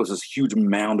 there was this huge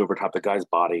mound over top the guy's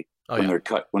body when they're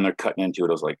cutting into it.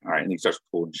 I was like, all right, and he starts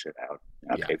pulling shit out.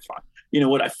 Okay, fine. You know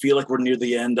what? I feel like we're near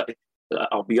the end.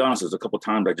 I'll be honest. There's a couple of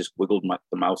times I just wiggled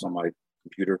the mouse on my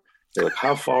computer. They're like,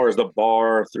 how far is the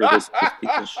bar through this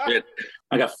piece of shit?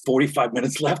 I got 45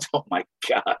 minutes left. Oh my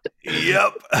god.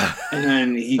 Yep. And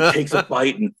then he takes a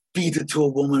bite and feeds it to a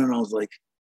woman, and I was like,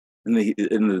 and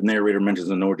the narrator mentions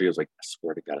an orgy. I was like, I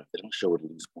swear to God, if they don't show at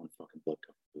least one fucking blood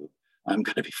cup food, I'm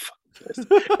gonna be fucking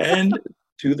pissed. And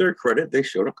to their credit, they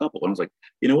showed a couple. And I was like,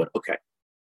 you know what? Okay,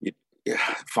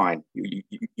 fine. You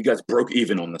guys broke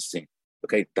even on this scene.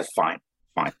 Okay, that's fine.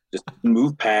 Just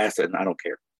move past it, and I don't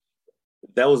care.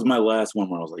 That was my last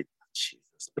one where I was like,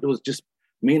 Jesus. But it was just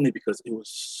mainly because it was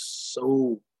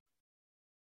so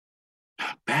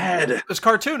bad. It was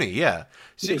cartoony, yeah.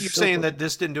 So you're saying that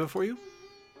this didn't do it for you?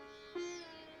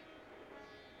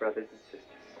 Brothers and sisters,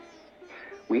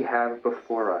 we have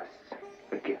before us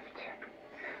a gift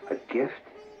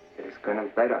that is going to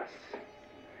let us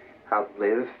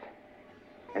outlive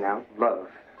and outlove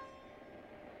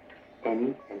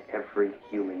any and every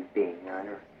human being on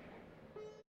Earth.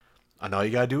 And all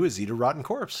you gotta do is eat a rotten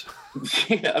corpse.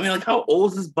 Yeah, I mean, like, how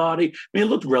old is his body? I mean,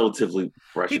 it looked relatively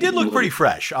fresh. He did look pretty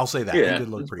fresh. I'll say that. Yeah, he did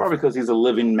look pretty probably fresh. because he's a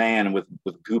living man with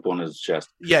goop on his chest.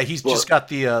 Yeah, he's just got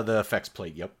the effects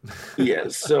plate. Yep. Yeah,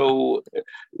 so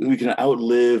we can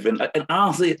outlive, and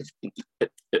honestly,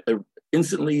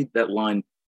 instantly that line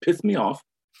pissed me off.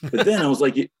 But then I was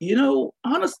like,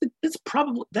 honestly, it's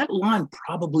probably that line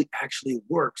probably actually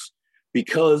works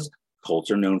because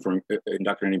cults are known for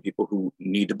indoctrinating people who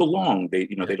need to belong. They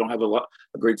don't have a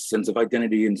great sense of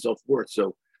identity and self-worth.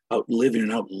 So outliving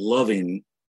and outloving,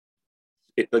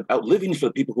 outliving for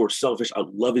the people who are selfish,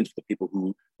 outloving for the people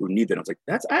who need that. I was like,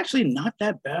 that's actually not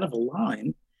that bad of a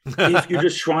line if you're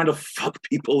just trying to fuck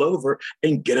people over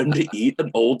and get them to eat an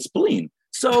old spleen.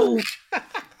 So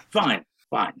fine.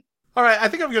 All right, I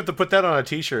think I'm going to have to put that on a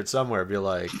T-shirt somewhere. Be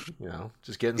like,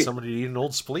 just getting somebody to eat an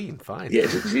old spleen. Fine. Yeah,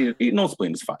 just eat an old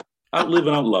spleen is fine. Outlive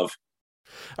and outlove.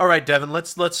 All right, Devin,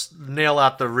 let's nail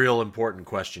out the real important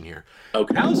question here.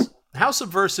 Okay. How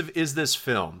subversive is this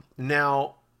film?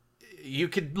 Now, you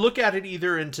could look at it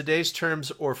either in today's terms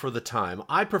or for the time.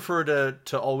 I prefer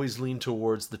to always lean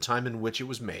towards the time in which it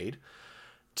was made,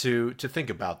 to think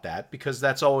about that, because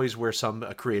that's always where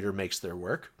a creator makes their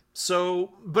work.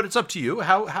 So, but it's up to you.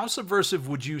 How subversive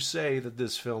would you say that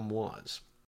this film was?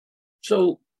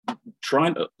 So,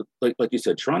 trying to, like you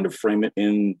said, trying to frame it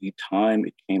in the time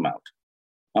it came out.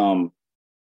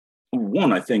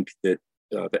 One, I think that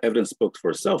the evidence spoke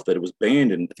for itself that it was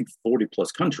banned in, I think, 40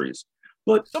 plus countries.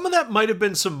 But some of that might have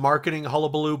been some marketing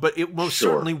hullabaloo, but it most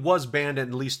certainly was banned,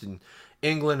 at least in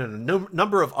England and a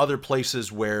number of other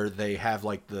places where they have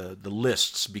like the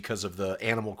lists because of the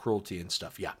animal cruelty and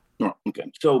stuff. Yeah. Oh,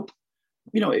 okay. So,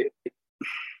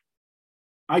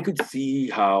 I could see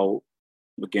how,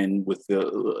 again, with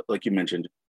the, like you mentioned,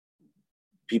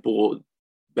 people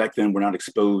back then were not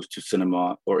exposed to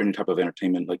cinema or any type of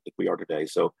entertainment like we are today.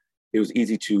 So it was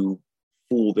easy to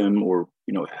fool them or,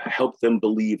 help them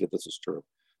believe that this is true.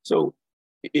 So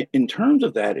in terms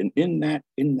of that, and in that,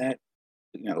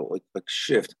 like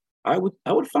shift, I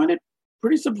would find it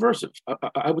pretty subversive.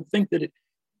 I would think that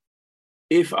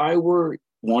if I were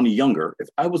younger, if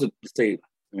I was,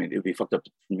 it'd be fucked up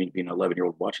for me being an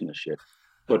 11-year-old watching this shit.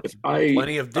 But if I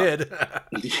plenty of did,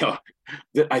 yeah,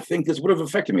 that I think this would have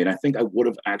affected me, and I think I would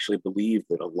have actually believed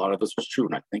that a lot of this was true,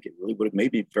 and I think it really would have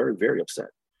made me very, very upset.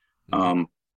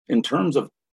 In terms of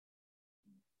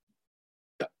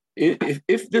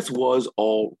if this was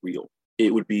all real,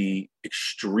 it would be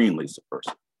extremely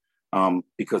subversive,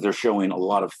 because they're showing a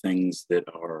lot of things that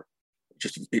are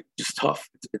just tough.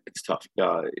 It's tough.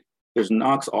 There's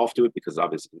knocks off to it because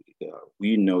obviously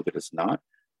we know that it's not.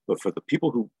 But for the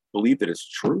people who believe that it's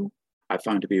true, I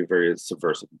find it to be a very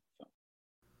subversive film.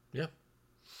 Yeah.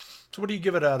 So what do you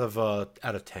give it out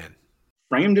of 10?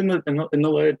 Framed in the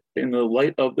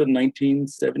light of the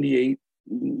 1978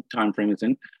 time frame it's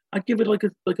in, I'd give it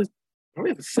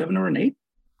probably a 7 or an 8.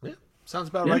 Yeah, sounds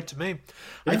about right to me.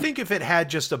 Yeah. I think if it had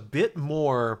just a bit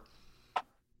more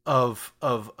of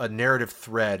a narrative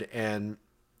thread, and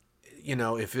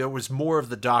if there was more of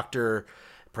the Doctor,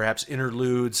 perhaps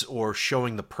interludes or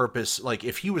showing the purpose, like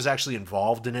if he was actually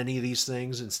involved in any of these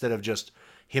things instead of just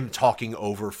him talking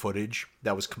over footage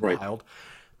that was compiled,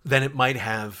 then it might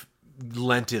have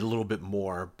lent it a little bit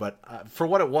more. But for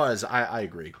what it was, I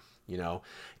agree.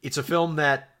 It's a film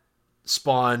that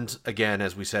spawned, again,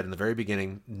 as we said in the very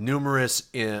beginning, numerous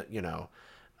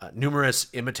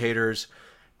imitators,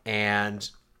 and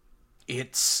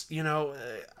it's,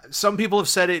 some people have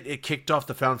said it kicked off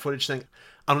the found footage thing.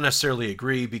 I don't necessarily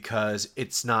agree, because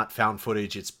it's not found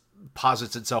footage. It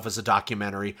posits itself as a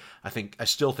documentary. I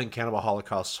still think Cannibal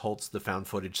Holocaust holds the found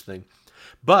footage thing.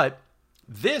 But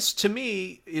this, to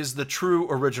me, is the true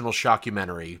original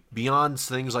shockumentary. Beyond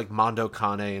things like Mondo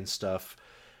Cane and stuff,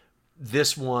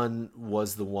 this one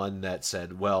was the one that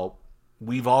said, well,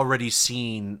 we've already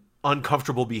seen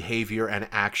uncomfortable behavior and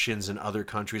actions in other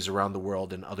countries around the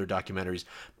world and other documentaries,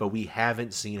 but we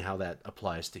haven't seen how that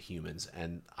applies to humans,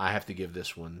 and I have to give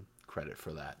this one credit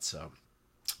for that. So,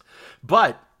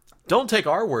 but don't take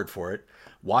our word for it.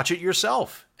 Watch it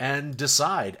yourself and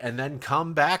decide, and then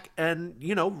come back and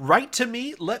write to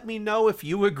me. Let me know if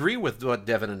you agree with what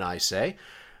Devin and I say.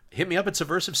 Hit me up at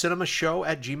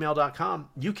subversivecinemashow@gmail.com.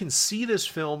 You can see this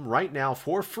film right now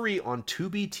for free on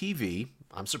Tubi TV.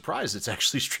 I'm surprised it's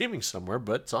actually streaming somewhere,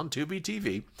 but it's on Tubi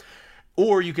TV.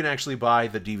 Or you can actually buy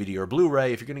the DVD or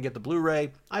Blu-ray. If you're going to get the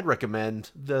Blu-ray, I'd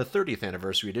recommend the 30th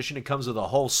anniversary edition. It comes with a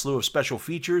whole slew of special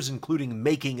features, including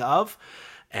making of,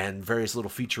 and various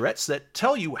little featurettes that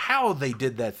tell you how they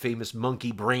did that famous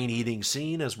monkey brain-eating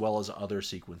scene, as well as other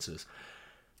sequences.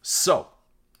 So,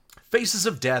 Faces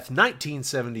of Death,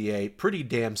 1978, pretty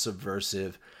damn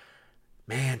subversive.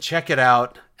 Man, check it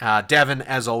out. Devin,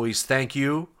 as always, thank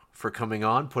you for coming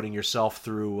on, putting yourself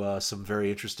through some very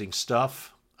interesting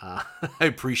stuff. I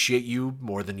appreciate you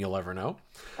more than you'll ever know.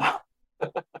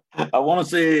 I want to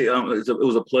say it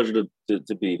was a pleasure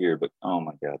to be here, but oh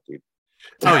my God, dude.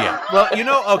 Oh yeah. Well,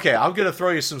 okay, I'm going to throw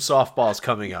you some softballs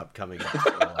coming up. So,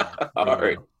 all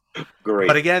right. Great.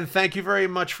 But again, thank you very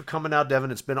much for coming out, Devin.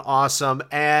 It's been awesome.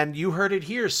 And you heard it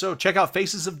here. So check out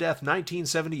Faces of Death,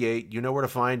 1978. You know where to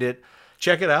find it.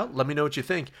 Check it out. Let me know what you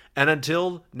think. And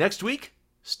until next week,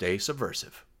 stay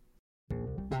subversive.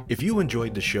 If you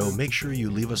enjoyed the show, make sure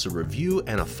you leave us a review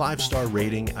and a 5-star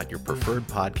rating at your preferred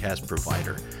podcast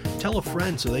provider. Tell a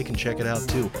friend so they can check it out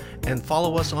too. And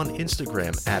follow us on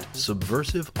Instagram at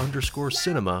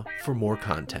subversive_cinema for more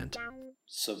content.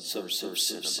 Subversive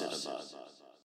Cinema.